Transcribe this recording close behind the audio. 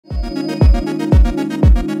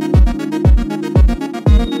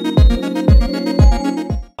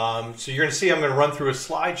So you're going to see I'm going to run through a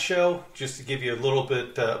slideshow just to give you a little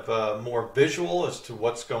bit of more visual as to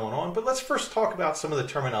what's going on. But let's first talk about some of the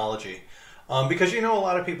terminology. Because you know a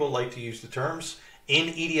lot of people like to use the terms in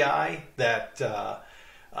EDI that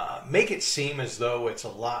make it seem as though it's a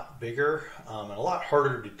lot bigger and a lot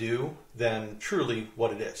harder to do than truly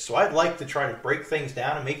what it is. So I'd like to try to break things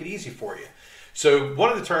down and make it easy for you. So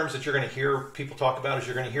one of the terms that you're going to hear people talk about is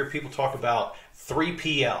you're going to hear people talk about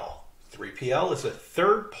 3PL. 3PL is a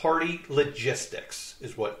third-party logistics,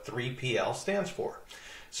 is what 3PL stands for.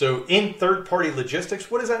 So in third-party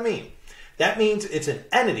logistics, what does that mean? That means it's an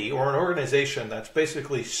entity or an organization that's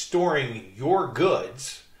basically storing your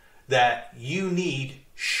goods that you need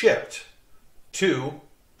shipped to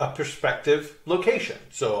a prospective location.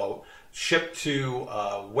 So shipped to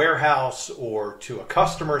a warehouse or to a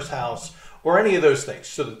customer's house or any of those things.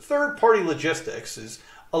 So the third-party logistics is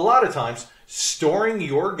a lot of times storing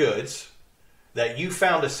your goods that you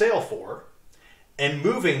found a sale for and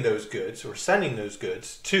moving those goods or sending those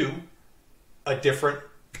goods to a different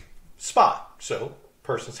spot. So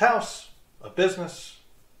person's house, a business,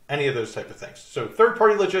 any of those type of things. So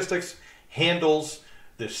third-party logistics handles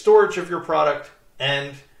the storage of your product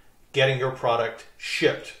and getting your product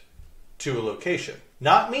shipped to a location.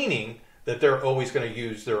 Not meaning that they're always going to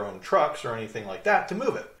use their own trucks or anything like that to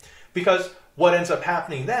move it. Because what ends up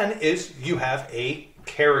happening then is you have a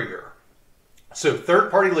carrier. So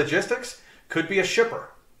third-party logistics could be a shipper.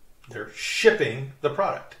 They're shipping the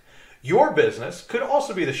product. Your business could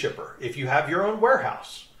also be the shipper if you have your own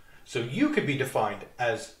warehouse. So you could be defined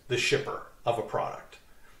as the shipper of a product.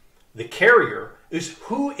 The carrier is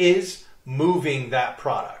who is moving that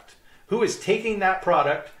product, who is taking that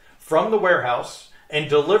product from the warehouse and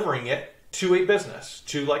delivering it to a business,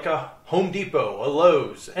 to like a Home Depot, a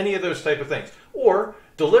Lowe's, any of those type of things, or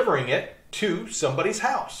delivering it to somebody's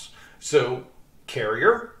house. So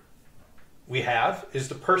carrier we have is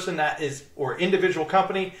the person that is, or individual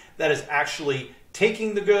company that is actually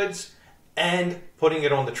taking the goods and putting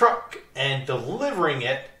it on the truck and delivering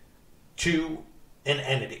it to an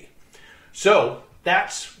entity. So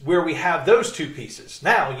that's where we have those two pieces.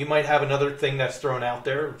 Now you might have another thing that's thrown out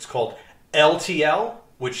there. It's called LTL,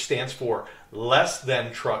 which stands for less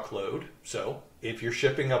than truckload. So if you're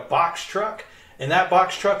shipping a box truck and that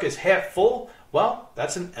box truck is half full, well,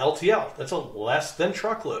 that's an LTL. That's a less than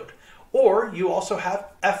truckload. Or you also have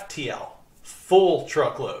FTL, full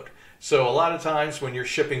truckload. So a lot of times when you're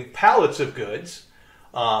shipping pallets of goods,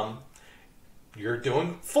 you're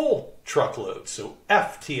doing full truckload. So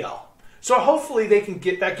FTL. So hopefully they can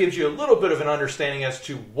get, that gives you a little bit of an understanding as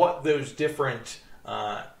to what those different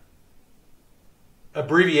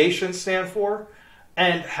abbreviations stand for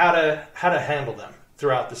and how to handle them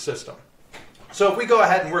throughout the system. So if we go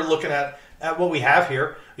ahead and we're looking at what we have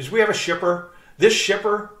here is we have a shipper. This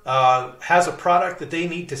shipper has a product that they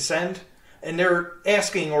need to send and they're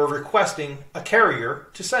asking or requesting a carrier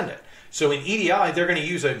to send it. So in EDI, they're going to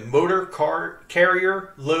use a motor car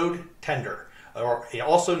carrier load tender, or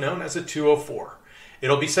also known as a 204.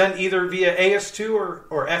 It'll be sent either via AS2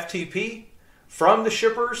 or FTP from the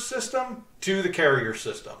shipper's system to the carrier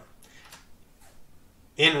system.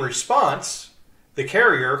 In response, the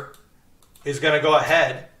carrier is going to go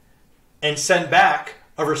ahead and send back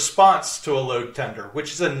a response to a load tender,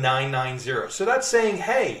 which is a 990. So that's saying,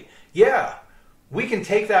 hey, yeah, we can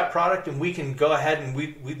take that product and we can go ahead and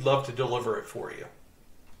we'd love to deliver it for you.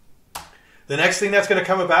 The next thing that's going to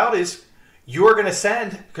come about is you're going to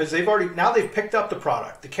send, because they've picked up the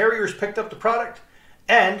product. The carrier's picked up the product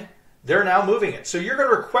and they're now moving it. So you're going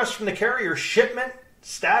to request from the carrier shipment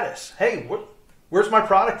status. Hey, where's my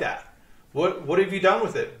product at? What have you done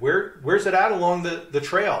with it? Where's it at along the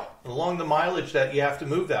trail, along the mileage that you have to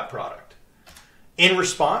move that product? In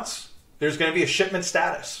response, there's going to be a shipment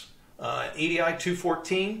status. EDI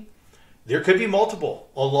 214, there could be multiple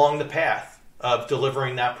along the path of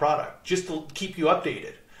delivering that product, just to keep you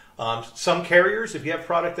updated. Some carriers, if you have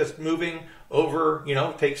product that's moving over,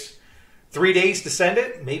 takes 3 days to send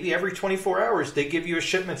it, maybe every 24 hours they give you a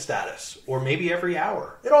shipment status, or maybe every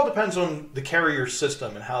hour. It all depends on the carrier's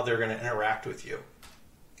system and how they're going to interact with you.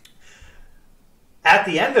 At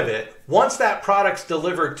the end of it, once that product's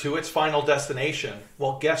delivered to its final destination,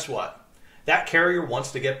 well, guess what? That carrier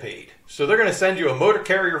wants to get paid. So they're going to send you a motor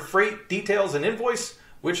carrier freight details and invoice,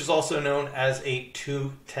 which is also known as a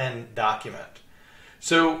 210 document.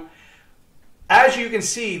 So as you can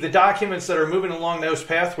see, the documents that are moving along those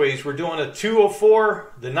pathways, we're doing a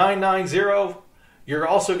 204, the 990. You're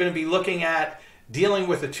also going to be looking at dealing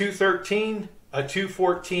with a 213, a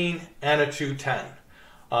 214, and a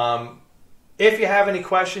 210. If you have any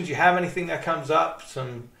questions, you have anything that comes up,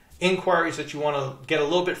 some inquiries that you want to get a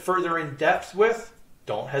little bit further in depth with,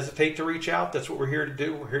 don't hesitate to reach out. That's what we're here to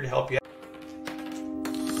do. We're here to help you